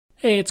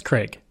Hey, it's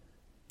Craig.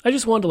 I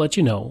just wanted to let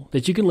you know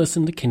that you can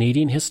listen to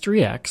Canadian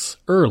History X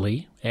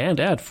early and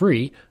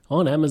ad-free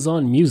on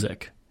Amazon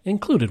Music,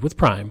 included with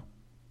Prime.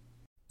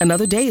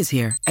 Another day is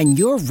here, and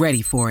you're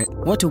ready for it.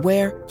 What to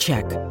wear?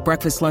 Check.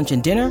 Breakfast, lunch,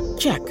 and dinner?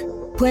 Check.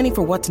 Planning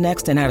for what's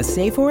next and how to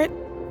save for it?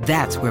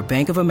 That's where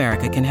Bank of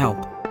America can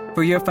help.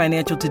 For your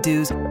financial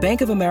to-dos,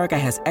 Bank of America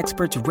has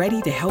experts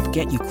ready to help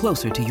get you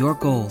closer to your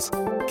goals.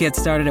 Get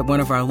started at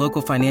one of our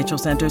local financial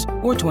centers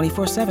or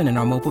 24/7 in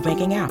our mobile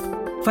banking app.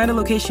 Find a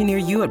location near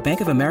you at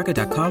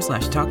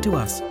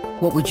bankofamerica.com/talktous.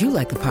 What would you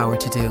like the power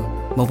to do?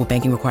 Mobile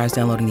banking requires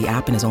downloading the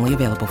app and is only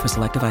available for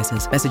select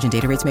devices. Message and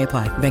data rates may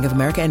apply. Bank of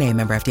America N.A.,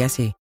 member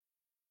FDIC.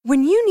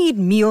 When you need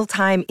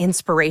mealtime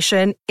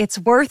inspiration, it's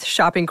worth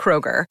shopping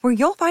Kroger, where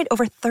you'll find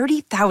over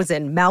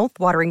 30,000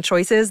 mouth-watering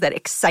choices that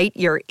excite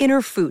your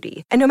inner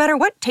foodie. And no matter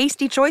what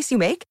tasty choice you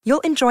make,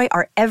 you'll enjoy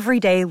our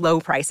everyday low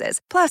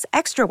prices, plus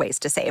extra ways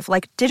to save,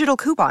 like digital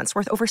coupons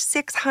worth over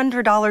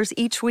 $600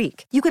 each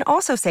week. You can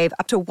also save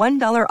up to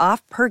 $1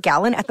 off per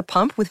gallon at the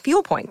pump with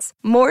fuel points.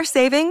 More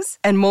savings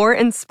and more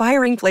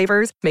inspiring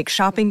flavors make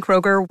shopping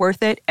Kroger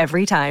worth it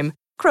every time.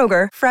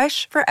 Kroger,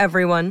 fresh for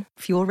everyone.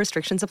 Fuel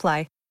restrictions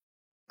apply.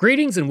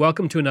 Greetings and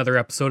welcome to another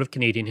episode of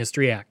Canadian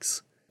History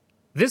X.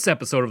 This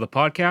episode of the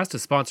podcast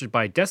is sponsored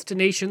by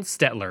Destination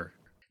Stettler.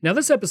 Now,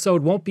 this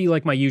episode won't be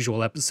like my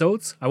usual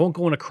episodes. I won't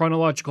go in a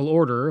chronological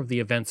order of the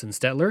events in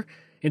Stettler.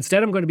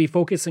 Instead, I'm going to be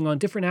focusing on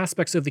different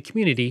aspects of the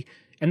community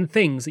and the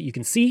things that you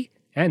can see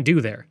and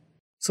do there.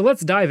 So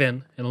let's dive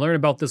in and learn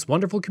about this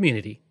wonderful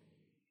community.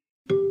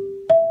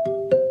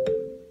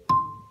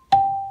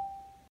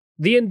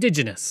 The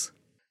Indigenous.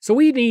 So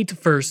we need to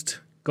first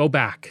go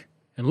back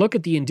and look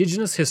at the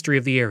Indigenous history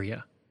of the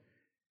area.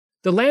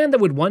 The land that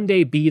would one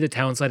day be the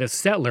townsite of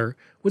Stettler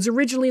was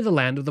originally the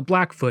land of the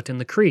Blackfoot and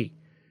the Cree,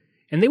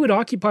 and they would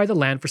occupy the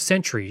land for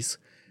centuries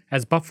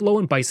as buffalo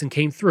and bison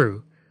came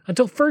through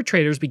until fur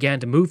traders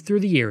began to move through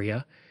the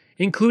area,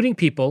 including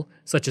people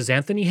such as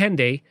Anthony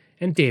Henday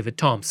and David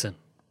Thompson.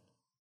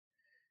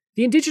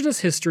 The Indigenous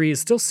history is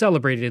still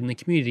celebrated in the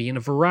community in a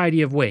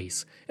variety of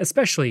ways,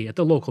 especially at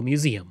the local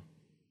museum.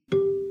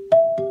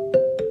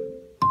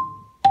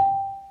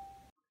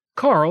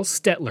 Carl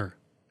Stettler.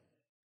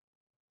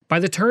 By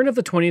the turn of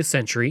the 20th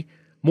century,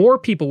 more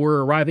people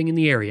were arriving in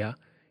the area,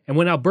 and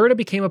when Alberta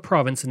became a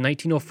province in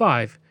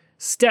 1905,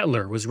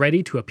 Stettler was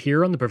ready to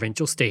appear on the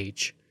provincial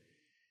stage.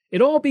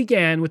 It all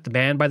began with the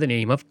man by the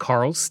name of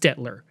Carl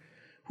Stettler,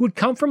 who had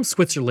come from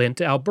Switzerland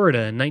to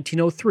Alberta in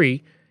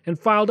 1903 and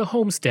filed a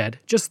homestead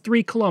just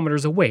 3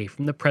 kilometers away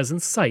from the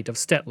present site of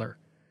Stettler.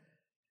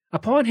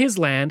 Upon his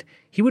land,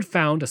 he would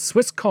found a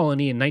Swiss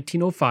colony in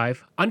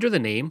 1905 under the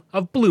name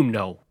of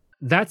Blumenau.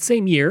 That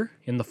same year,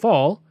 in the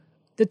fall,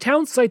 the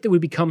town site that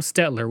would become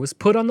Stettler was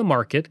put on the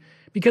market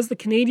because the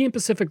Canadian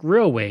Pacific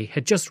Railway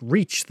had just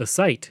reached the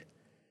site.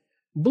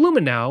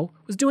 Blumenau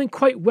was doing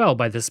quite well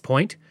by this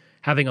point,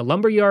 having a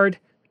lumber yard,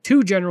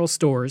 2 general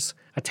stores,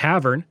 a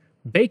tavern,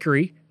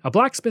 bakery, a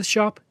blacksmith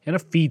shop, and a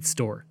feed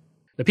store.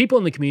 The people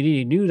in the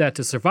community knew that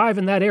to survive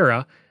in that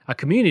era, a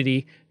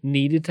community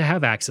needed to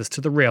have access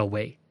to the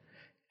railway.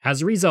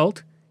 As a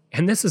result,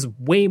 and this is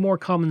way more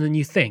common than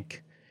you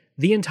think,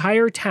 the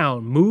entire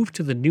town moved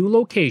to the new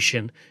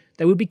location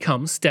that would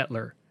become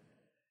Stettler.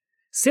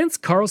 Since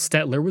Carl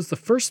Stettler was the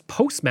first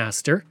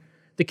postmaster,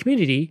 the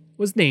community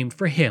was named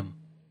for him.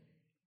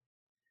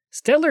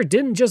 Stettler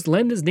didn't just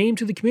lend his name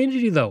to the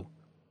community, though.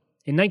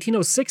 In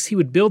 1906, he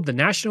would build the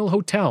National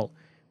Hotel,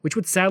 which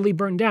would sadly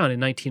burn down in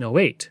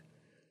 1908.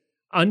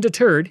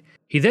 Undeterred,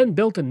 he then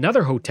built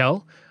another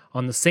hotel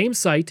on the same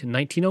site in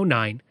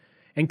 1909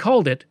 and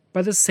called it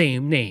by the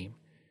same name.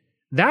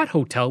 That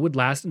hotel would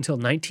last until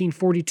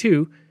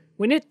 1942,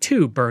 when it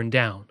too burned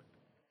down.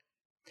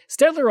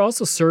 Stettler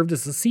also served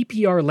as the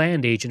CPR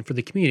land agent for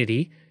the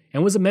community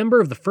and was a member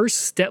of the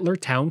first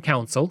Stettler Town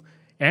Council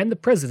and the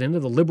president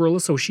of the Liberal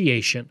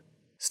Association.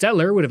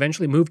 Stettler would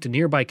eventually move to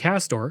nearby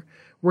Castor,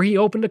 where he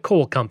opened a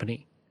coal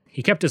company.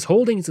 He kept his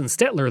holdings in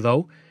Stettler,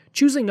 though,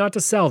 choosing not to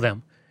sell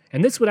them,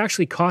 and this would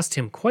actually cost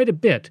him quite a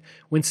bit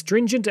when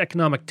stringent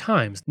economic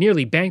times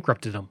nearly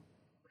bankrupted him.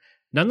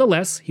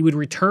 Nonetheless, he would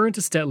return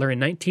to Stettler in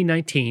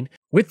 1919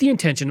 with the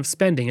intention of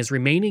spending his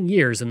remaining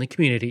years in the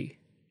community.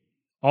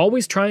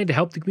 Always trying to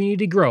help the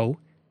community grow,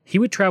 he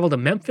would travel to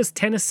Memphis,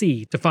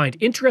 Tennessee to find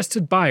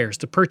interested buyers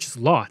to purchase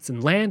lots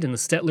and land in the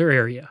Stettler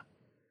area.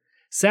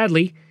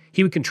 Sadly,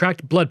 he would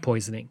contract blood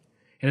poisoning,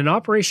 and an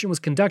operation was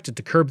conducted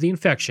to curb the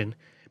infection,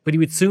 but he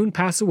would soon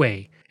pass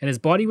away, and his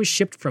body was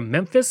shipped from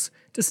Memphis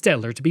to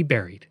Stettler to be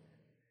buried.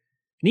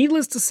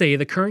 Needless to say,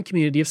 the current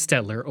community of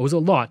Stettler owes a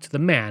lot to the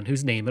man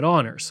whose name it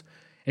honors,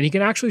 and you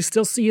can actually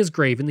still see his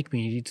grave in the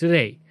community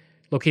today,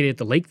 located at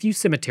the Lakeview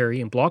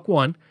Cemetery in Block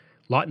 1,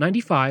 Lot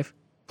 95,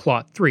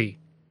 Plot 3.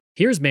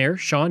 Here's Mayor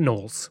Sean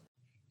Knowles.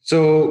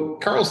 So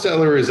Carl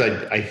Stettler is,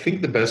 I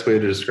think the best way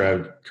to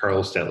describe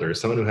Carl Stettler is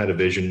someone who had a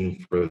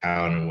vision for the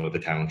town and what the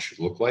town should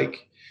look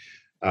like.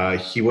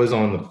 He was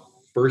on the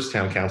first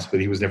town council,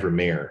 but he was never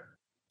mayor.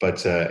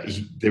 but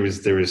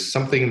there was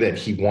something that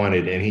he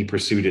wanted, and he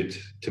pursued it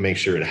to make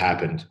sure it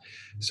happened.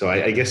 So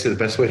I guess the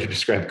best way to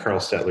describe Carl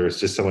Stetler is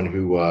just someone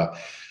who,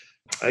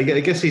 I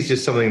guess he's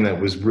just something that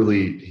was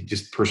really, he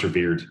just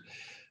persevered,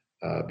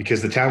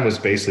 because the town was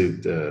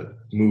basically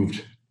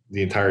moved,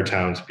 the entire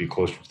town, to be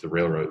closer to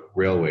the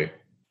railway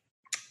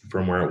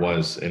from where it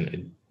was, and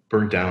it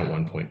burnt down at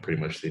one point, pretty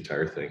much the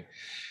entire thing.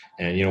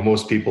 And,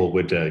 most people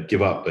would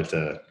give up, but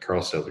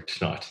Carl Stetler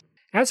did not.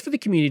 As for the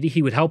community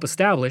he would help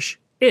establish,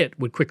 it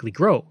would quickly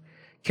grow,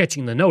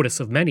 catching the notice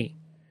of many.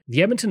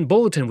 The Edmonton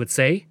Bulletin would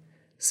say,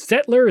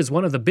 "Stettler is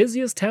one of the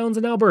busiest towns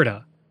in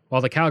Alberta,"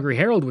 while the Calgary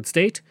Herald would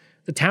state,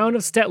 "The town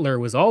of Stettler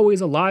was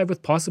always alive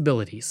with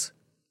possibilities."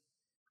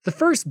 The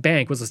first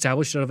bank was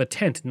established out of a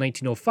tent in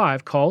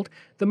 1905 called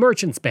the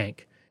Merchants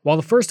Bank, while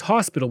the first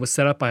hospital was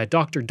set up by a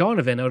Dr.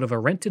 Donovan out of a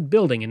rented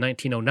building in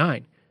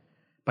 1909.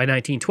 By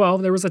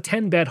 1912, there was a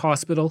 10-bed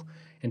hospital,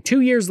 and 2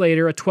 years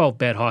later, a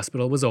 12-bed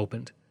hospital was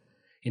opened.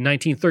 In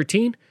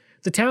 1913,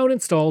 the town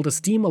installed a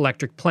steam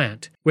electric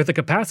plant with a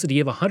capacity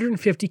of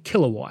 150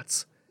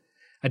 kilowatts.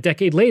 A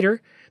decade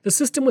later, the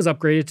system was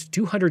upgraded to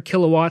 200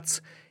 kilowatts,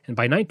 and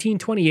by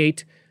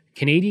 1928,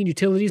 Canadian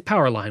Utilities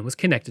power line was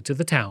connected to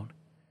the town.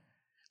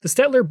 The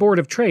Stettler Board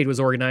of Trade was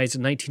organized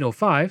in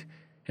 1905,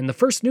 and the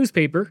first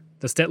newspaper,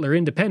 the Stettler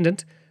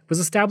Independent, was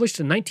established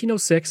in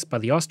 1906 by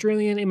the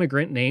Australian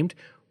immigrant named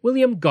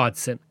William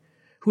Godson,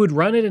 who would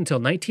run it until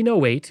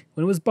 1908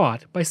 when it was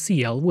bought by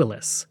C.L.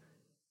 Willis.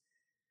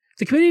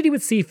 The community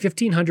would see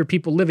 1,500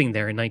 people living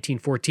there in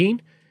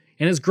 1914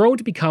 and has grown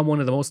to become one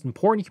of the most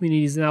important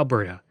communities in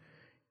Alberta.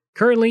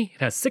 Currently,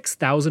 it has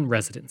 6,000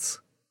 residents.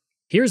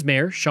 Here's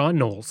Mayor Sean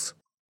Knowles.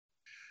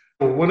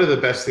 One of the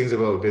best things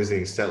about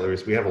visiting Stettler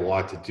is we have a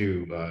lot to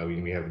do.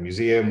 We have a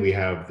museum, we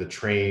have the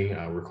train,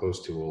 we're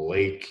close to a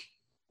lake.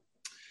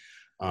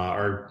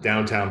 Our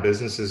downtown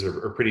businesses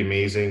are pretty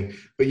amazing.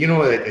 But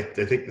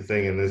I think the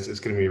thing, and this is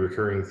going to be a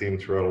recurring theme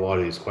throughout a lot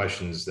of these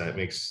questions that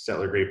makes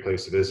Stettler a great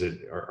place to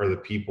visit, are the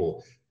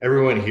people.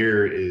 Everyone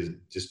here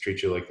just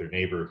treats you like their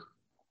neighbor.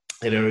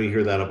 And I know you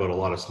hear that about a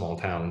lot of small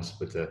towns,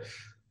 but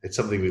it's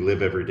something we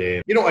live every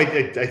day.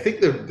 I think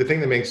the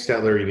thing that makes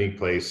Stettler a unique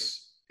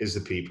place is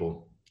the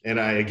people. And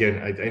I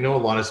know a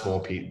lot of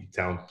small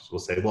towns will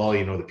say, well,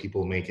 the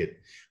people make it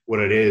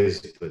what it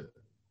is, but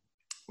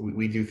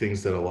we do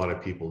things that a lot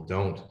of people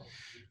don't.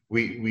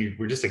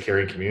 We're just a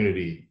caring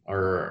community.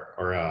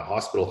 Our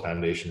hospital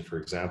foundation, for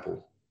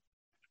example,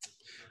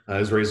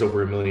 has raised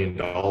over $1 million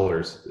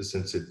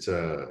since it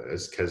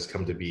has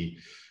come to be.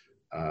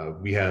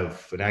 We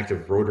have an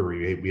active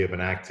Rotary. We have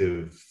an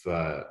active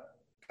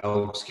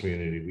Elks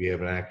community. We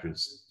have an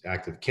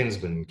active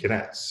Kinsmen,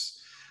 Kinettes,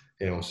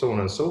 so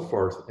on and so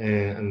forth.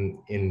 And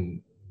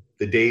in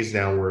the days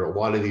now where a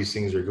lot of these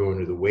things are going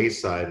to the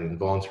wayside and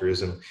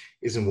volunteerism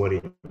isn't what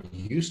it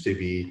used to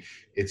be,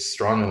 it's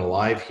strong and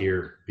alive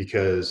here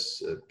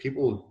because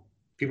people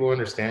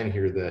understand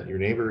here that your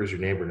neighbor is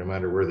your neighbor no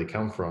matter where they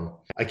come from.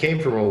 I came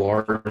from a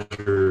larger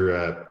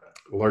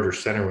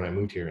center when I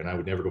moved here, and I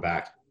would never go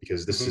back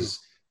because this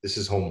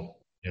is home,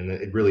 and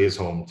it really is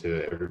home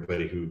to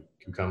everybody who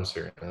comes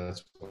here. And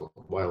that's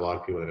why a lot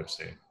of people end up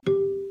staying.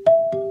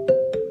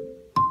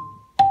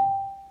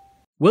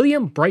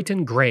 William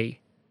Brighton Gray.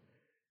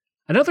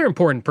 Another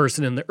important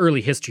person in the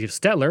early history of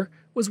Stettler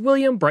was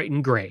William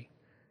Brighton Gray.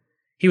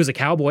 He was a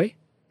cowboy,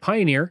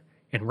 pioneer,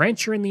 and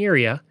rancher in the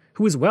area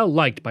who was well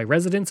liked by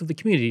residents of the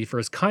community for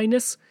his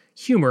kindness,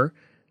 humor,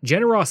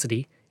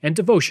 generosity, and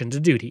devotion to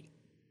duty.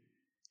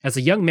 As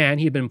a young man,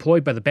 he had been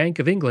employed by the Bank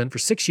of England for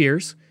 6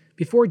 years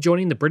before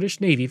joining the British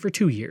Navy for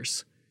 2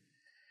 years.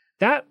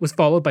 That was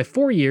followed by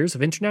 4 years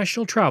of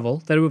international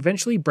travel that would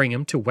eventually bring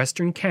him to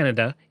Western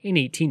Canada in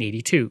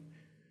 1882.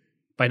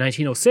 By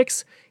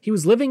 1906, he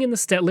was living in the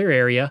Stettler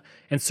area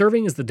and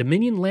serving as the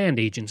Dominion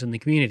land agent in the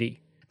community.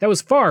 That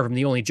was far from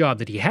the only job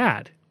that he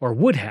had, or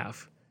would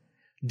have.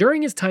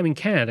 During his time in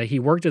Canada, he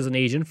worked as an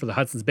agent for the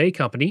Hudson's Bay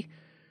Company,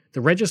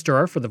 the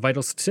registrar for the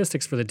vital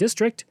statistics for the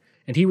district,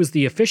 and he was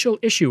the official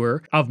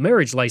issuer of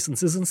marriage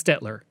licenses in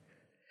Stettler.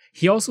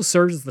 He also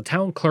served as the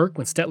town clerk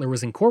when Stettler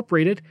was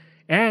incorporated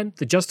and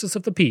the justice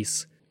of the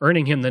peace,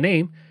 earning him the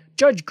name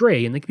Judge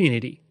Gray in the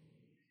community.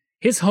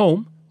 His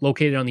home,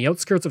 located on the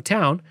outskirts of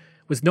town,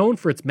 was known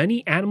for its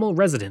many animal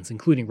residents,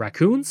 including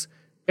raccoons,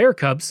 bear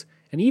cubs,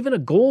 and even a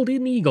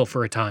golden eagle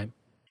for a time.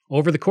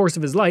 Over the course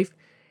of his life,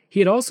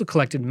 he had also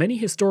collected many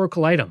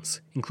historical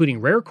items,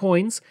 including rare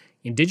coins,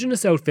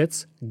 indigenous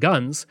outfits,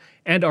 guns,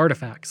 and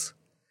artifacts.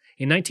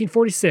 In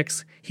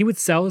 1946, he would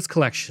sell his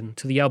collection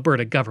to the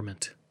Alberta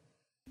government.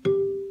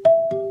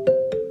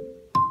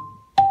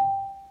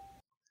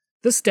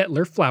 The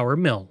Stettler Flour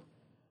Mill.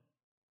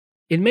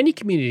 In many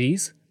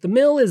communities, the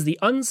mill is the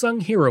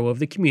unsung hero of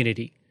the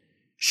community.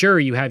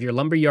 Sure, you have your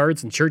lumber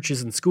yards and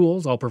churches and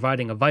schools all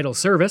providing a vital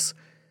service,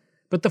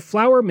 but the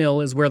flour mill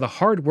is where the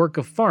hard work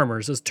of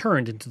farmers is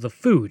turned into the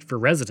food for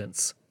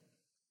residents.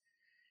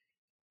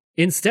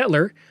 In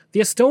Stettler,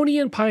 the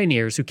Estonian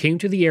pioneers who came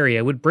to the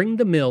area would bring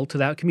the mill to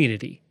that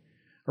community.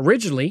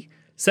 Originally,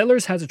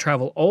 settlers had to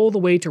travel all the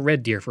way to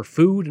Red Deer for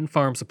food and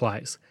farm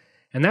supplies,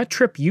 and that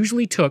trip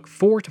usually took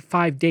 4 to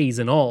 5 days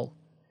in all.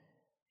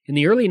 In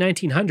the early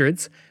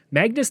 1900s,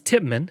 Magnus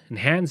Tippmann and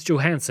Hans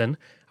Johansson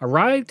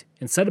arrived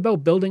and set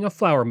about building a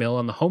flour mill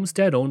on the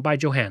homestead owned by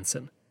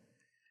Johansson.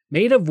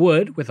 Made of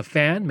wood with a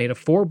fan made of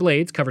 4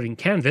 blades covered in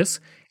canvas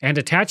and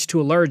attached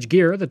to a large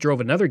gear that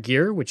drove another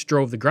gear which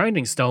drove the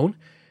grinding stone,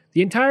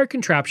 the entire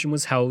contraption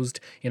was housed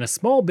in a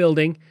small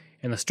building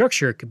and the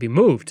structure could be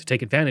moved to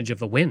take advantage of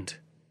the wind.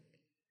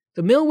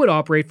 The mill would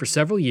operate for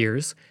several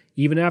years,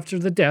 even after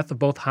the death of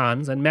both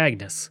Hans and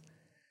Magnus.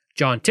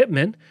 John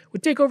Tippmann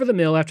would take over the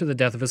mill after the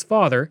death of his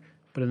father,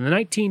 but in the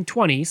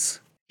 1920s,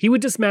 he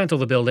would dismantle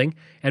the building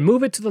and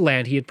move it to the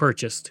land he had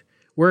purchased,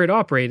 where it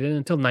operated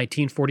until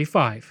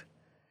 1945.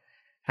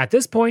 At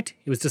this point,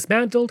 it was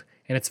dismantled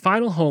and its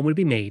final home would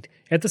be made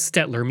at the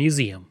Stettler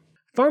Museum.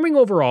 Farming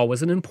overall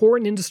was an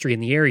important industry in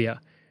the area,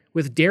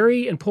 with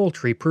dairy and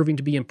poultry proving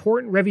to be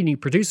important revenue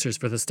producers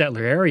for the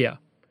Stettler area.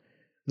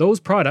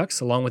 Those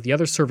products, along with the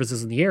other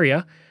services in the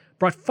area,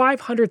 brought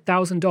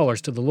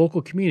 $500,000 to the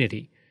local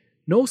community,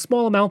 no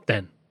small amount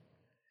then.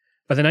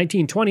 By the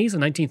 1920s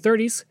and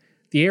 1930s,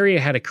 the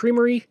area had a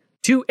creamery,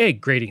 2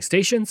 egg grading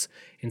stations,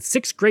 and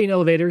 6 grain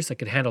elevators that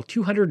could handle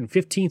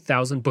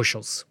 215,000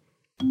 bushels.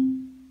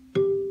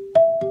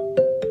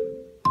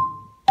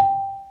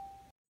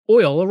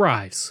 Oil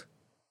arrives.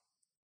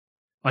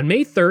 On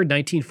May 3,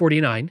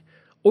 1949,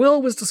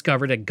 oil was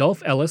discovered at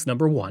Gulf Ellis No.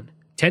 1,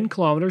 10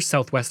 kilometers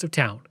southwest of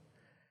town.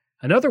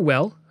 Another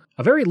well,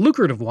 a very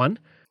lucrative one,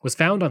 was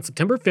found on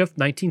September 5,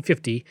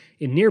 1950,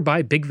 in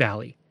nearby Big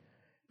Valley.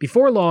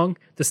 Before long,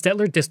 the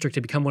Stettler district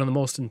had become one of the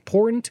most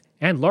important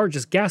and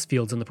largest gas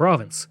fields in the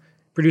province,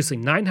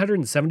 producing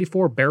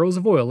 974 barrels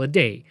of oil a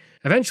day.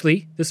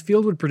 Eventually, this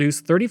field would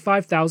produce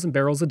 35,000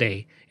 barrels a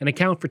day and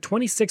account for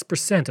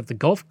 26% of the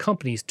Gulf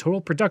Company's total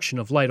production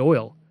of light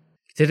oil.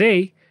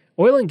 Today,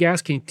 oil and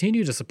gas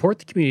continue to support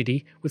the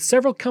community, with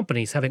several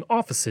companies having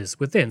offices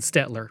within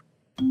Stettler.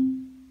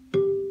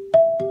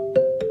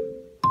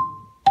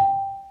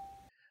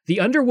 The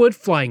Underwood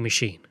Flying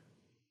Machine.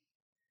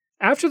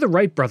 After the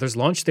Wright brothers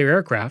launched their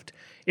aircraft,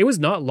 it was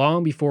not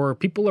long before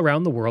people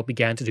around the world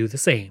began to do the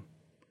same.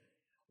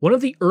 One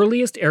of the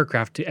earliest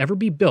aircraft to ever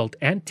be built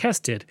and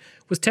tested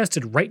was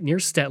tested right near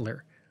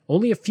Stettler,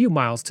 only a few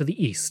miles to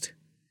the east.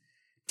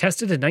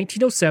 Tested in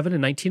 1907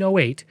 and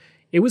 1908,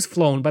 it was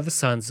flown by the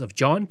sons of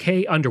John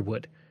K.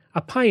 Underwood,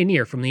 a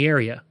pioneer from the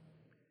area.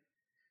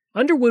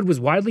 Underwood was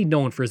widely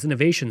known for his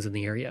innovations in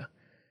the area.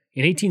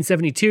 In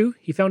 1872,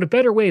 he found a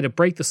better way to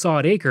break the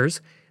sod acres,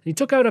 and he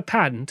took out a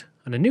patent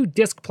on a new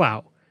disc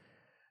plow.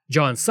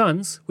 John's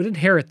sons would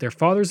inherit their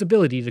father's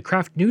ability to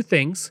craft new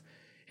things,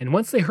 and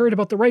once they heard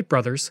about the Wright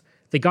brothers,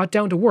 they got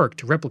down to work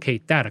to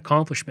replicate that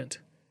accomplishment.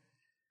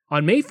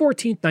 On May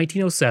 14,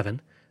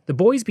 1907, the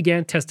boys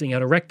began testing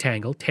out a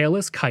rectangle,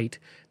 tailless kite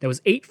that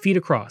was 8 feet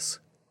across.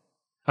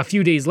 A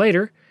few days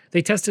later,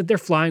 they tested their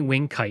flying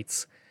wing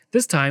kites,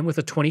 this time with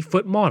a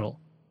 20-foot model.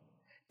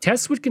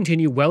 Tests would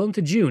continue well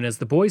into June as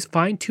the boys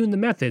fine-tuned the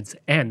methods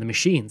and the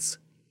machines.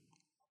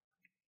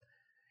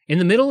 In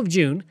the middle of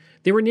June,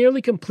 they were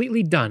nearly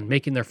completely done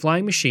making their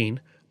flying machine,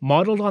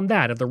 modeled on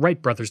that of the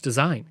Wright brothers'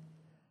 design.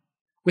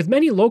 With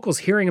many locals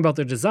hearing about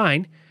their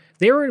design,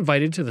 they were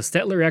invited to the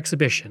Stettler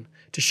exhibition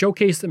to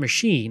showcase the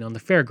machine on the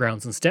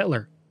fairgrounds in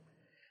Stettler.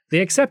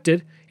 They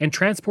accepted and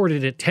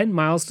transported it 10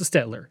 miles to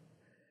Stettler.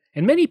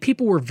 And many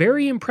people were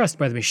very impressed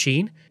by the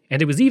machine, and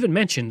it was even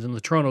mentioned in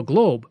the Toronto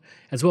Globe,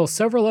 as well as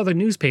several other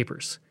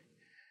newspapers.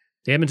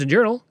 The Edmonton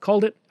Journal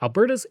called it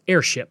Alberta's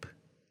airship.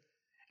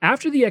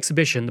 After the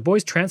exhibition, the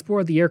boys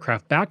transported the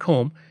aircraft back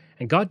home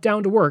and got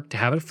down to work to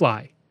have it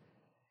fly.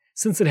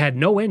 Since it had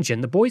no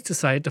engine, the boys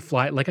decided to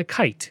fly it like a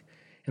kite,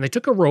 and they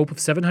took a rope of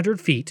 700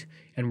 feet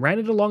and ran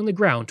it along the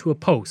ground to a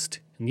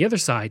post, and the other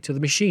side to the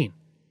machine.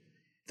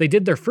 They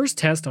did their first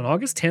test on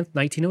August 10,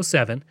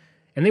 1907,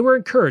 and they were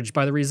encouraged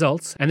by the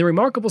results and the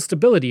remarkable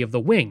stability of the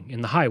wing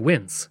in the high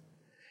winds.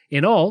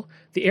 In all,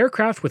 the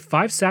aircraft with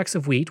 5 sacks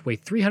of wheat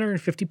weighed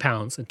 350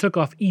 pounds and took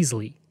off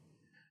easily.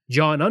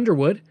 John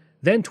Underwood,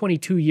 then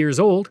 22 years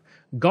old,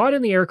 got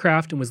in the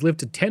aircraft and was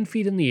lifted 10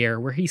 feet in the air,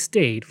 where he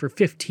stayed for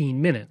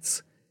 15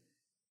 minutes.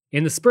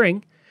 In the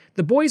spring,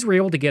 the boys were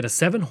able to get a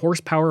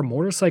 7-horsepower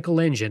motorcycle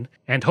engine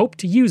and hoped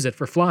to use it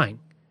for flying.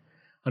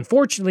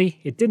 Unfortunately,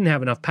 it didn't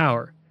have enough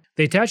power.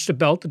 They attached a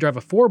belt to drive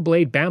a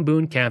 4-blade bamboo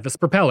and canvas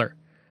propeller.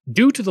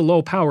 Due to the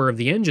low power of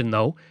the engine,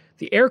 though,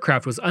 the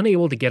aircraft was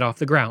unable to get off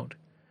the ground.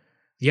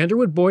 The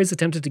Underwood boys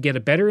attempted to get a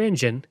better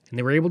engine, and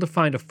they were able to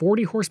find a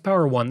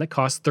 40-horsepower one that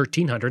cost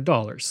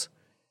 $1,300.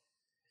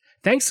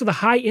 Thanks to the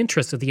high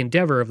interest of the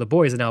endeavour of the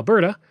boys in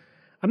Alberta,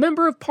 a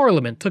member of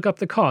Parliament took up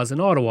the cause in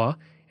Ottawa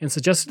and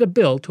suggested a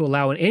bill to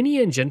allow any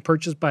engine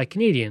purchased by a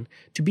Canadian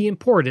to be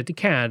imported to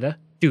Canada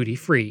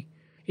duty-free.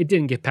 It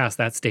didn't get past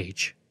that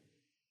stage.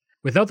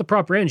 Without the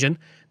proper engine,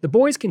 the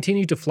boys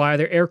continued to fly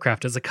their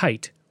aircraft as a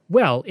kite,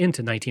 well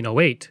into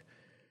 1908.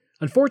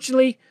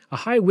 Unfortunately, a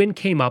high wind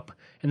came up,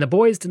 and the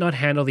boys did not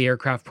handle the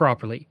aircraft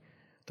properly.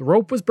 The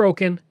rope was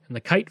broken, and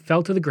the kite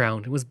fell to the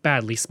ground and was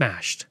badly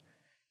smashed.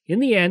 In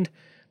the end,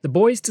 the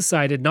boys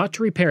decided not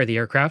to repair the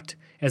aircraft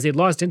as they had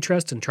lost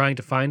interest in trying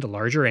to find a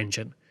larger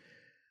engine.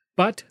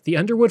 But the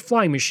Underwood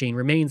flying machine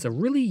remains a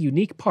really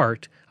unique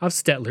part of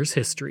Stettler's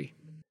history.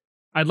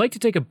 I'd like to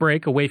take a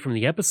break away from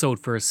the episode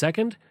for a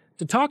second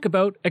to talk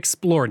about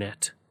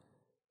ExploreNet.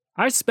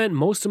 I've spent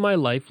most of my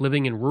life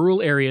living in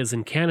rural areas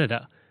in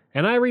Canada,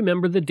 and I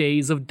remember the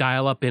days of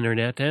dial-up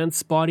internet and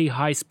spotty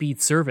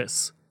high-speed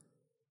service.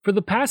 For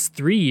the past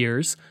 3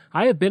 years,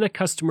 I have been a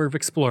customer of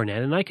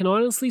ExploreNet, and I can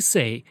honestly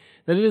say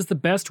that it is the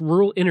best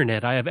rural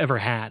internet I have ever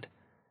had.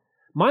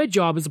 My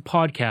job as a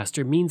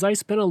podcaster means I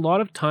spend a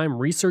lot of time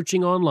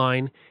researching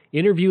online,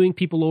 interviewing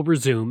people over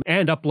Zoom,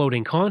 and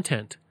uploading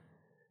content.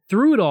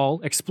 Through it all,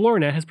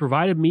 ExploreNet has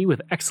provided me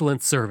with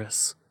excellent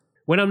service.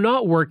 When I'm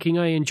not working,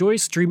 I enjoy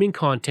streaming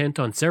content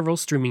on several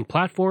streaming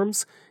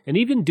platforms, and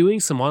even doing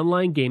some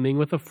online gaming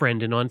with a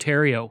friend in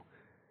Ontario.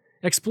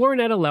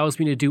 ExploreNet allows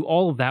me to do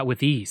all of that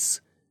with ease.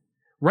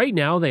 Right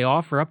now, they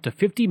offer up to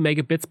 50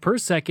 megabits per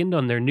second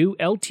on their new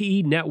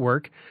LTE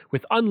network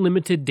with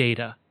unlimited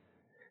data.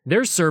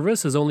 Their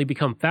service has only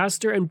become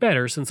faster and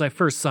better since I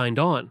first signed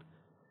on.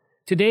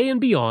 Today and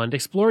beyond,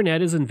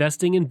 ExploreNet is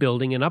investing in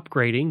building and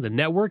upgrading the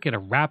network at a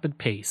rapid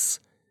pace.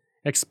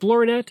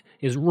 ExploreNet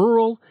is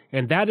rural,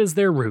 and that is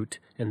their route,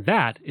 and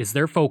that is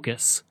their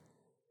focus.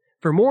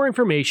 For more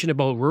information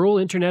about rural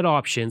internet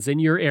options in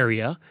your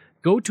area,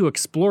 go to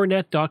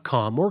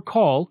explorenet.com or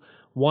call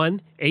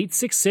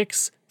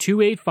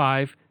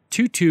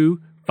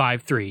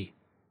 1-866-285-2253.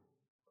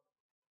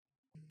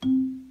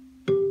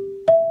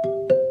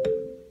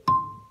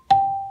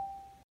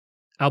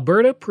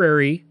 Alberta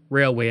Prairie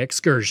Railway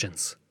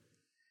Excursions.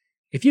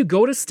 If you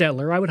go to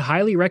Stettler, I would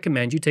highly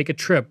recommend you take a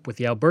trip with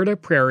the Alberta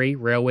Prairie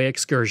Railway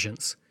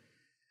Excursions.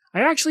 I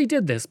actually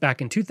did this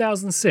back in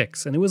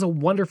 2006, and it was a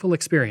wonderful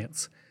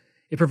experience.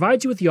 It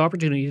provides you with the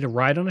opportunity to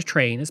ride on a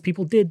train as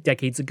people did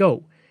decades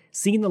ago,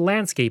 seeing the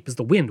landscape as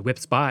the wind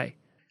whips by.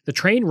 The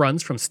train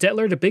runs from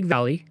Stettler to Big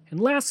Valley and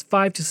lasts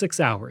 5 to 6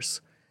 hours.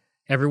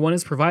 Everyone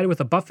is provided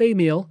with a buffet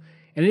meal,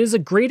 and it is a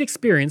great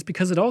experience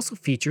because it also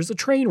features a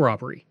train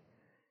robbery.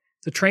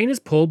 The train is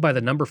pulled by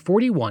the number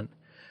 41,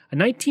 a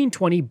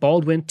 1920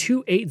 Baldwin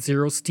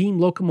 280 steam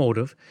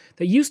locomotive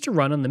that used to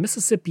run on the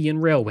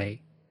Mississippian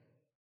Railway.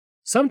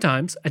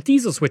 Sometimes a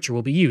diesel switcher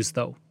will be used,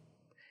 though.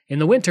 In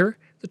the winter,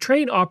 the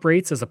train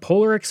operates as a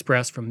Polar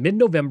Express from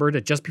mid-November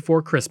to just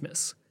before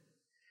Christmas.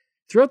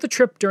 Throughout the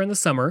trip during the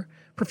summer,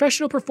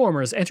 professional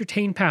performers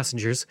entertain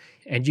passengers,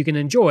 and you can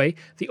enjoy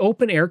the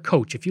open-air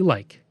coach if you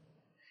like.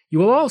 You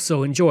will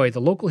also enjoy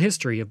the local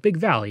history of Big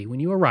Valley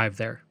when you arrive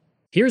there.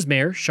 Here's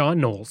Mayor Sean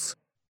Knowles.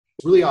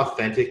 It's really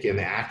authentic, and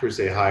the actors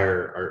they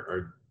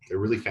hire they're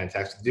really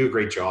fantastic. They do a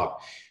great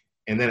job.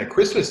 And then at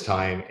Christmas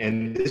time,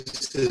 and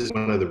this is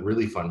one of the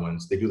really fun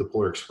ones, they do the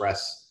Polar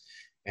Express.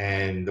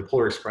 And the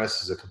Polar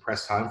Express is a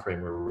compressed time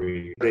frame where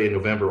we in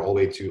November all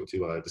the way to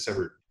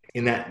December.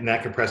 In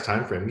that compressed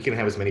time frame, we can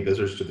have as many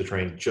visitors to the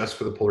train just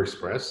for the Polar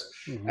Express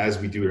as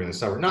we do during the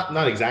summer.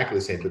 Not exactly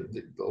the same, but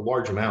a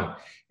large amount.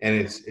 And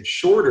it's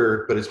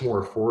shorter, but it's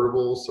more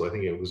affordable. So I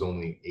think it was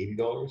only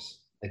 $80,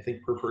 I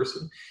think, per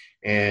person.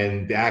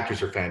 And the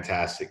actors are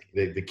fantastic.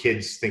 The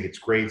kids think it's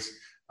great.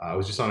 I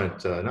was just on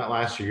it not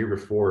last year, year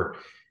before.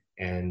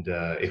 And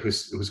it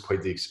was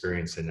quite the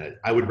experience, and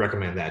I would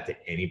recommend that to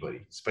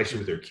anybody, especially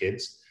with their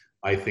kids.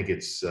 I think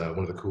it's one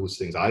of the coolest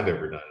things I've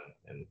ever done.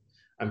 And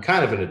I'm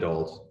kind of an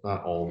adult,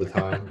 not all the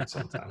time, but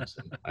sometimes.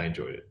 And I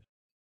enjoyed it.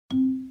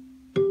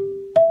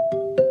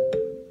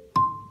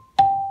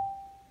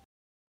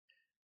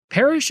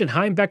 Parrish and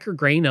Heimbecker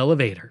Grain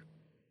Elevator.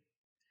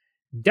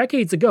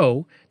 Decades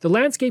ago, the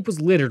landscape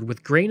was littered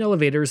with grain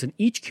elevators in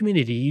each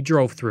community you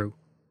drove through.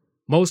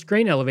 Most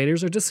grain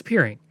elevators are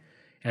disappearing,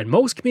 and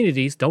most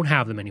communities don't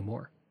have them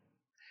anymore.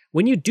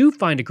 When you do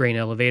find a grain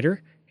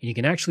elevator, and you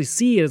can actually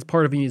see it as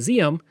part of a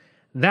museum,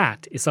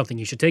 that is something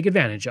you should take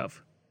advantage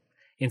of.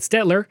 In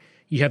Stettler,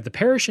 you have the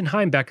Parrish and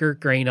Heimbecker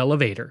Grain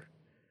Elevator.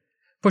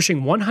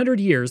 Pushing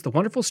 100 years, the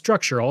wonderful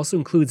structure also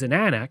includes an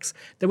annex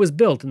that was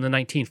built in the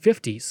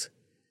 1950s.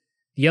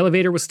 The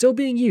elevator was still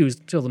being used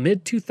until the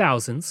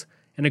mid-2000s,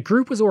 and a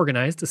group was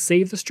organized to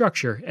save the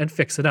structure and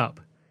fix it up.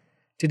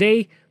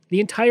 Today, the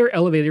entire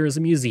elevator is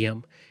a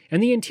museum,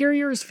 and the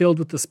interior is filled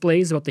with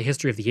displays about the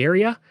history of the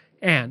area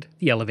and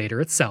the elevator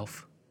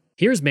itself.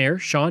 Here's Mayor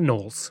Sean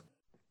Knowles.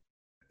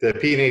 The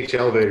P&H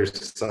Elevator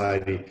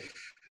Society,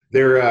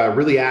 they're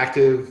really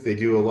active. They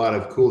do a lot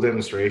of cool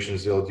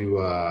demonstrations. They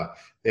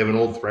have an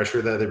old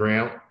thresher that they bring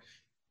out,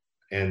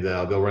 and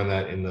they'll run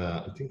that in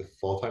I think the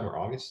fall time or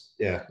August.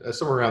 Yeah,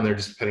 somewhere around there,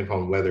 just depending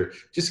upon weather.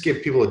 Just to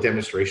give people a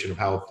demonstration of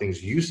how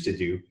things used to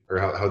do, or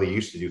how they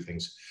used to do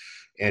things.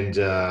 And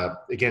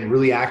again,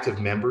 really active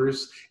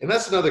members. And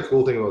that's another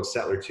cool thing about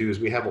Stettler too, is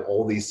we have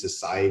all these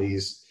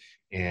societies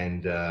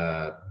and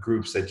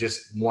groups that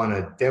just want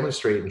to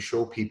demonstrate and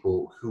show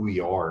people who we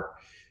are.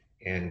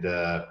 And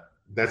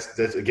that's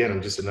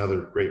again, just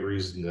another great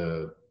reason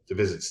to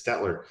visit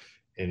Stettler.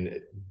 And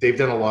they've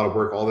done a lot of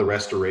work. All the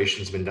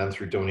restoration's been done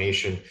through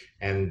donation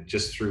and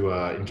just through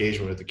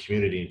engagement with the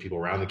community and people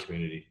around the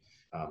community.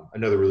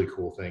 Another really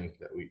cool thing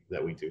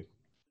that we do.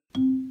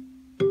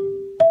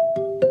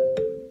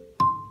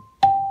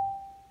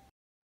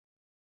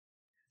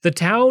 The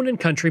Town and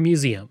Country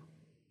Museum.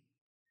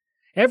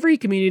 Every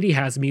community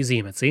has a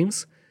museum, it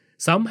seems.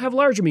 Some have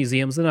larger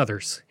museums than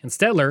others, and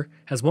Stettler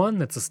has one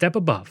that's a step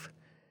above.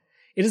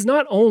 It is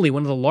not only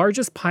one of the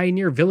largest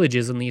pioneer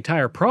villages in the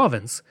entire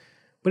province,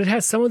 but it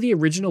has some of the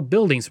original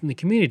buildings from the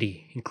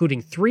community,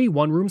 including 3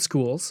 one-room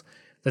schools,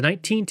 the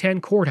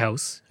 1910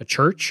 courthouse, a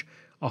church,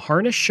 a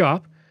harness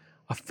shop,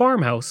 a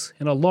farmhouse,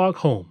 and a log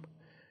home.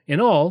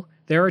 In all,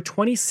 there are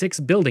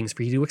 26 buildings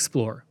for you to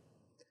explore.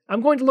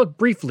 I'm going to look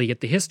briefly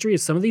at the history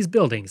of some of these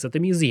buildings at the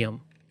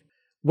museum.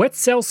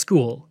 Wetzel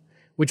School,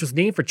 which was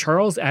named for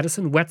Charles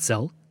Addison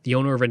Wetzel, the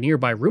owner of a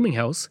nearby rooming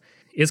house,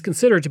 is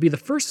considered to be the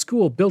first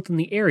school built in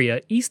the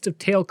area east of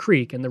Tail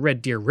Creek and the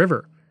Red Deer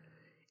River.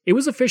 It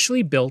was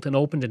officially built and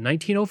opened in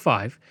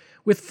 1905,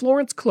 with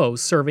Florence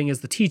Close serving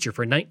as the teacher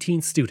for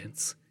 19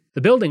 students.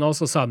 The building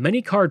also saw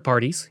many card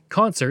parties,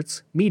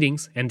 concerts,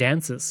 meetings, and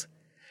dances.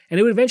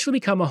 And it would eventually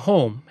become a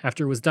home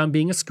after it was done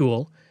being a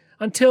school,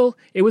 until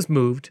it was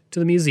moved to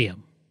the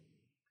museum.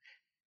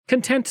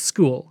 Content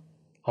School,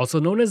 also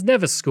known as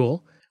Nevis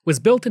School, was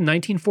built in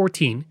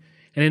 1914,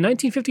 and in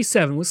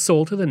 1957 was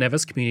sold to the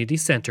Nevis Community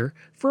Center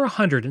for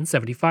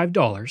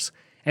 $175,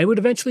 and would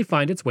eventually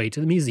find its way to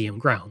the museum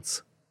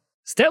grounds.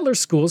 Stettler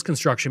School's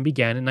construction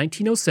began in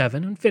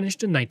 1907 and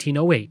finished in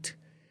 1908.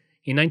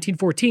 In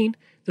 1914,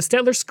 the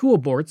Stettler School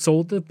Board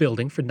sold the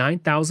building for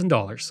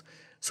 $9,000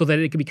 so that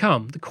it could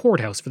become the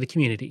courthouse for the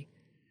community.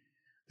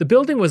 The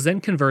building was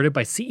then converted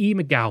by C.E.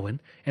 McGowan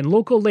and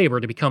local labor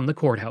to become the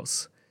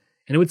courthouse,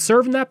 and it would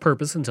serve in that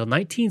purpose until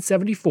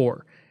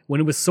 1974, when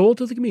it was sold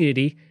to the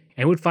community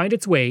and would find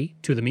its way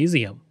to the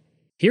museum.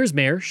 Here's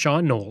Mayor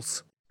Sean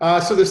Knowles.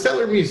 So the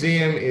Stettler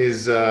Museum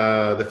is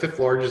the 5th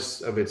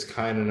largest of its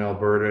kind in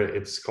Alberta.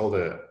 It's called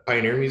a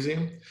Pioneer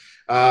Museum,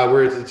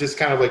 where it's just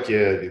kind of like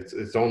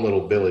its own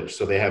little village.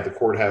 So they have the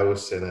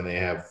courthouse, and then they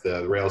have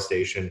the rail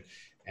station,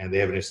 and they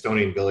have an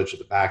Estonian village at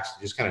the back. So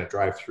you just kind of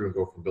drive through and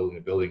go from building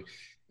to building.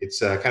 It's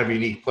kind of a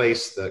unique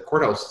place. The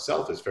courthouse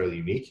itself is fairly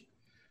unique.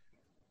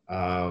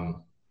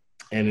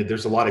 And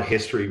there's a lot of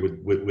history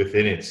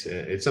within it.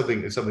 It's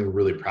something we're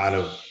really proud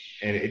of,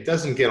 and it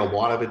doesn't get a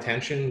lot of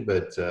attention,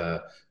 but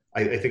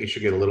I think it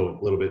should get a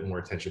little bit more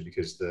attention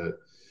because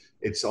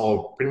it's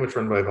all pretty much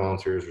run by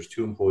volunteers. There's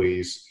 2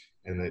 employees,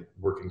 and they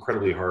work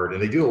incredibly hard,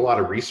 and they do a lot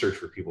of research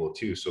for people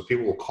too. So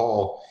people will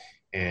call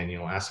and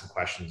ask them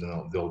questions,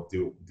 and they'll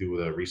do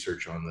the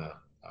research on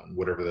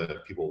whatever the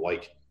people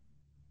like,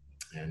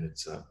 and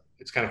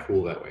it's kind of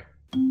cool that way.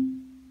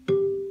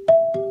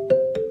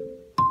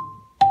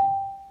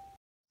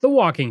 The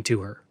Walking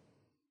Tour.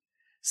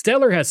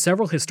 Stettler has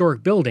several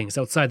historic buildings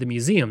outside the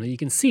museum that you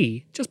can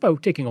see just by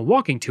taking a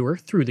walking tour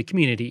through the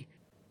community.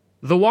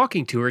 The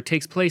walking tour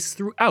takes place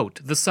throughout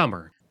the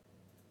summer.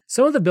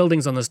 Some of the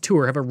buildings on this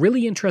tour have a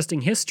really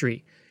interesting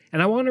history,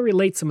 and I want to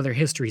relate some of their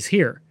histories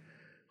here.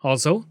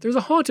 Also, there's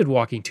a haunted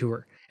walking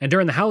tour, and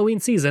during the Halloween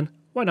season,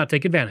 why not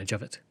take advantage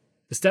of it?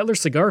 The Stettler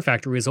Cigar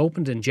Factory was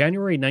opened in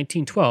January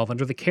 1912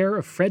 under the care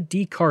of Fred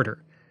D.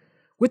 Carter.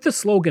 With the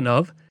slogan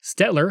of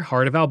 "Stettler,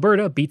 Heart of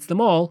Alberta, beats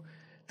them all,"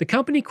 the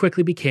company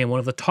quickly became one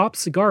of the top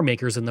cigar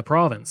makers in the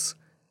province.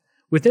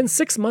 Within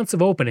 6 months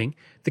of opening,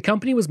 the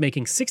company was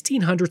making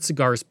 1,600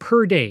 cigars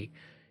per day,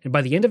 and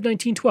by the end of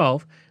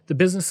 1912, the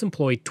business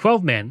employed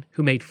 12 men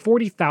who made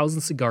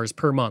 40,000 cigars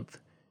per month.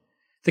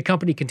 The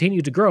company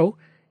continued to grow,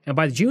 and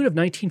by June of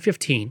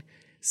 1915,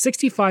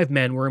 65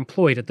 men were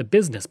employed at the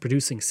business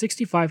producing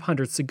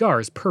 6,500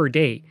 cigars per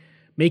day,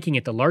 making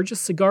it the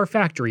largest cigar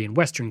factory in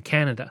Western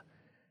Canada.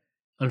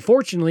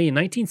 Unfortunately, in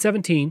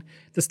 1917,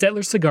 the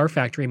Stettler Cigar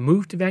Factory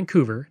moved to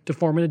Vancouver to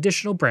form an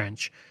additional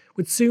branch,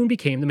 which soon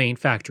became the main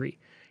factory,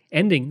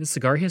 ending the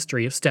cigar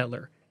history of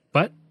Stettler.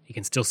 But you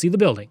can still see the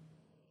building.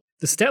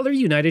 The Stettler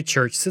United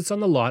Church sits on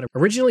the lot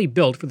originally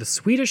built for the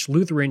Swedish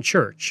Lutheran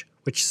Church,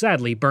 which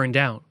sadly burned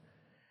down.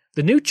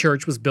 The new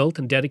church was built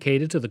and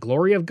dedicated to the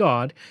glory of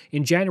God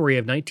in January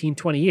of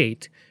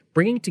 1928,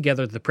 bringing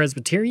together the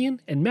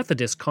Presbyterian and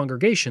Methodist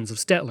congregations of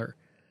Stettler.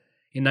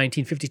 In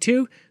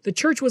 1952, the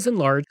church was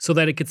enlarged so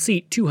that it could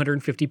seat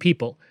 250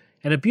 people,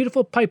 and a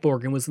beautiful pipe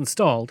organ was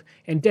installed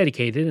and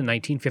dedicated in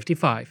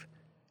 1955.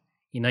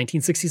 In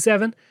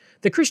 1967,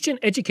 the Christian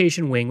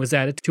Education Wing was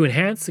added to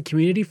enhance the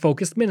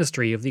community-focused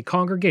ministry of the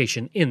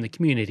congregation in the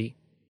community.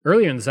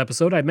 Earlier in this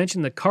episode, I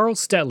mentioned that Carl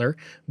Stettler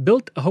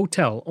built a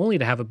hotel only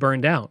to have it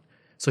burned down,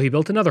 so he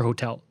built another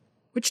hotel,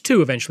 which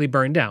too eventually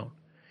burned down.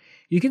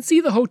 You can see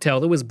the hotel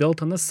that was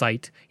built on the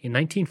site in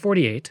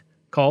 1948,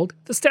 called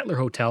the Stettler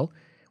Hotel,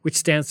 which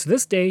stands to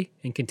this day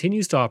and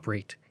continues to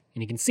operate,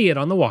 and you can see it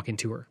on the walk-in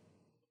tour.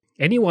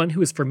 Anyone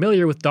who is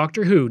familiar with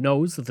Doctor Who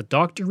knows that the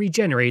Doctor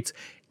regenerates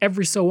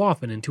every so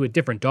often into a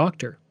different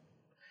Doctor.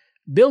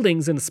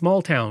 Buildings in a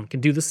small town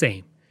can do the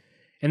same,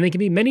 and they can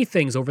be many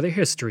things over their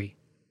history.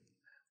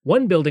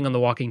 One building on the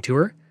walking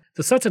tour,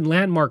 the Sutton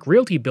Landmark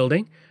Realty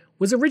Building,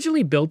 was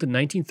originally built in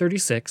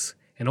 1936,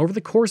 and over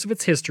the course of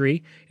its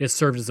history, it has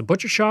served as a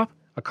butcher shop,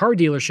 a car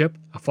dealership,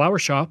 a flower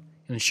shop,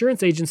 an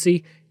insurance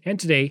agency, and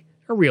today,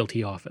 a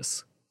realty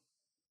office.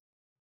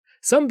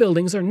 Some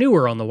buildings are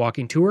newer on the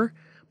walking tour,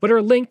 but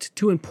are linked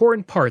to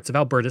important parts of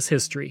Alberta's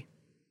history.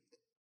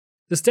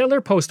 The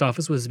Stettler Post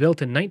Office was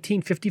built in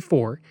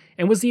 1954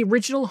 and was the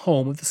original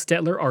home of the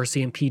Stettler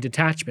RCMP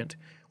detachment,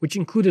 which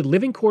included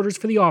living quarters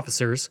for the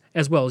officers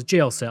as well as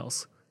jail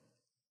cells.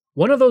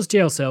 One of those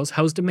jail cells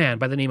housed a man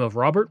by the name of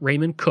Robert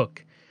Raymond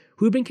Cook,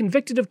 who had been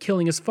convicted of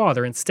killing his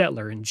father in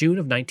Stettler in June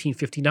of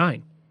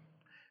 1959.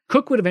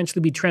 Cook would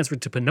eventually be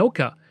transferred to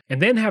Ponoka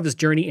and then have his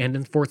journey end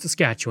in Fort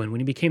Saskatchewan when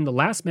he became the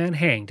last man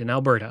hanged in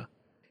Alberta.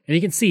 And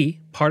you can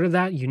see part of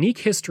that unique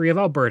history of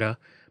Alberta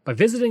by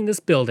visiting this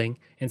building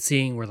and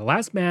seeing where the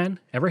last man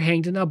ever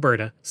hanged in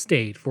Alberta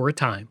stayed for a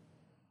time.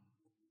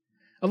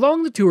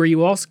 Along the tour, you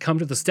will also come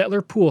to the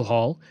Stettler Pool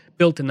Hall,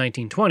 built in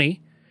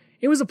 1920.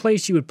 It was a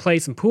place you would play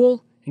some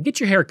pool and get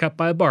your hair cut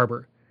by a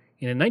barber.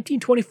 And in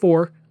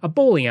 1924, a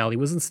bowling alley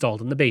was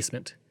installed in the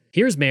basement.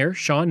 Here's Mayor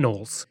Sean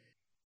Knowles.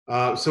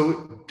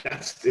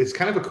 It's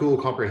kind of a cool,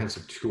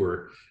 comprehensive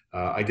tour.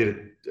 I did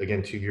it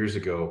again 2 years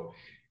ago,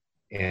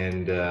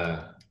 and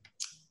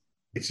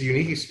it's a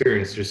unique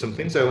experience. There's some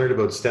things I learned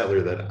about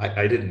Stettler that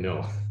I didn't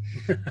know,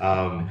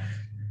 and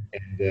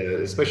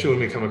especially when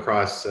we come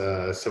across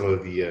some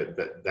of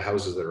the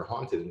houses that are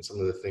haunted and some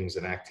of the things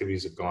and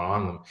activities that have gone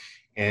on them.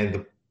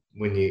 And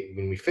when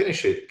we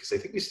finish it, because I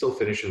think we still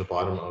finish in the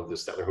bottom of the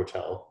Stettler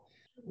Hotel.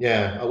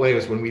 Yeah,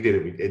 anyways, when we did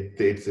it,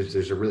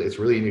 it's a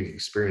really unique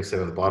experience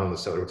down at the bottom of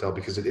the Stettler Hotel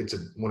because it's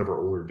one of our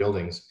older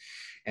buildings,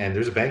 and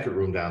there's a banquet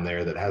room down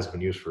there that hasn't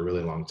been used for a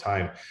really long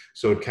time.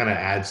 So it kind of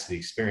adds to the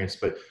experience.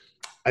 But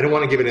I don't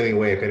want to give anything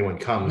away if anyone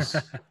comes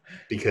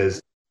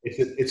because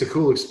it's a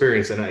cool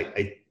experience, and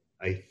I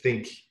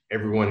think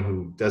everyone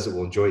who does it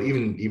will enjoy it.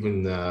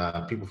 Even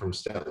people from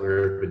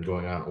Stettler have been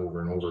going on over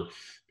and over,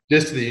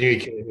 just to the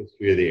unique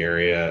history of the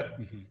area,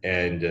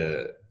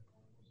 and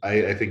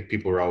I think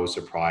people are always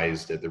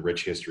surprised at the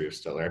rich history of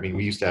Stettler. I mean,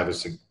 we used to have a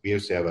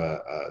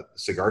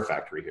cigar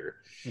factory here.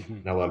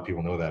 Not a lot of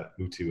people know that.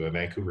 Moved to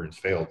Vancouver and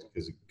failed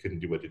because it couldn't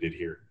do what it did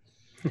here.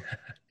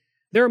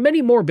 There are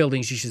many more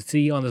buildings you should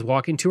see on this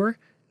walking tour.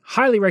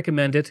 Highly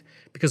recommend it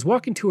because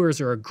walking tours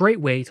are a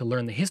great way to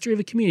learn the history of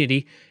a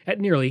community at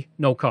nearly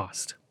no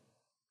cost.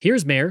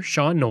 Here's Mayor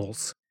Sean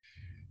Knowles.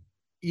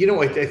 You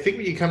know, I think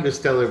when you come to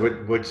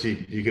Stettler, what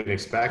you can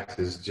expect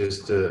is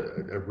just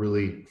a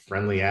really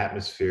friendly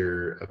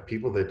atmosphere of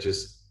people that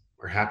just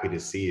are happy to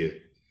see you,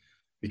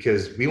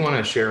 because we want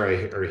to share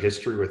our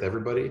history with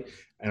everybody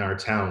in our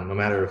town, no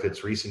matter if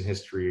it's recent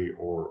history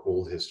or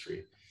old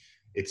history.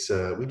 It's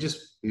we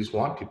just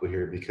want people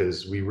here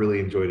because we really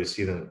enjoy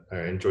seeing them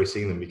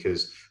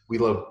because we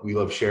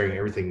love sharing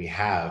everything we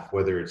have,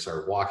 whether it's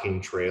our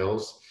walking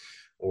trails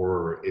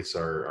or it's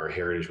our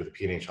heritage with the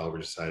PNH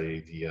Alberta Society,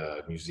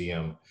 the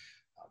museum,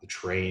 the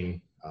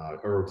train,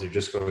 or they're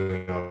just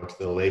going out to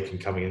the lake and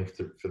coming in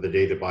for the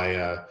day to buy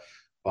a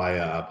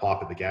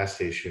pop at the gas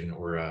station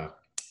or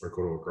go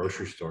to a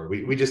grocery store.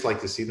 We just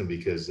like to see them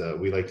because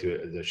we like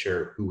to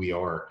share who we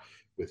are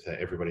with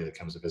everybody that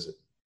comes to visit.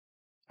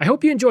 I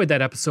hope you enjoyed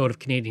that episode of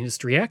Canadian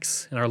History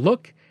X and our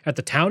look at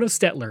the town of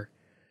Stettler.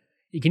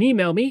 You can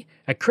email me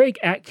at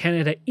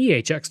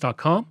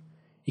craig@canadaehx.com.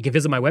 You can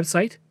visit my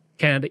website,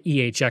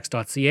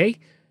 canadaehx.ca,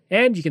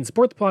 and you can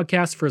support the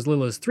podcast for as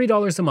little as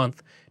 $3 a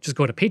month. Just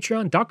go to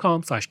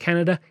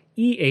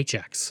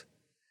patreon.com/CanadaEHX.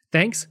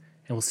 Thanks,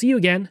 and we'll see you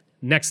again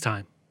next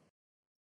time.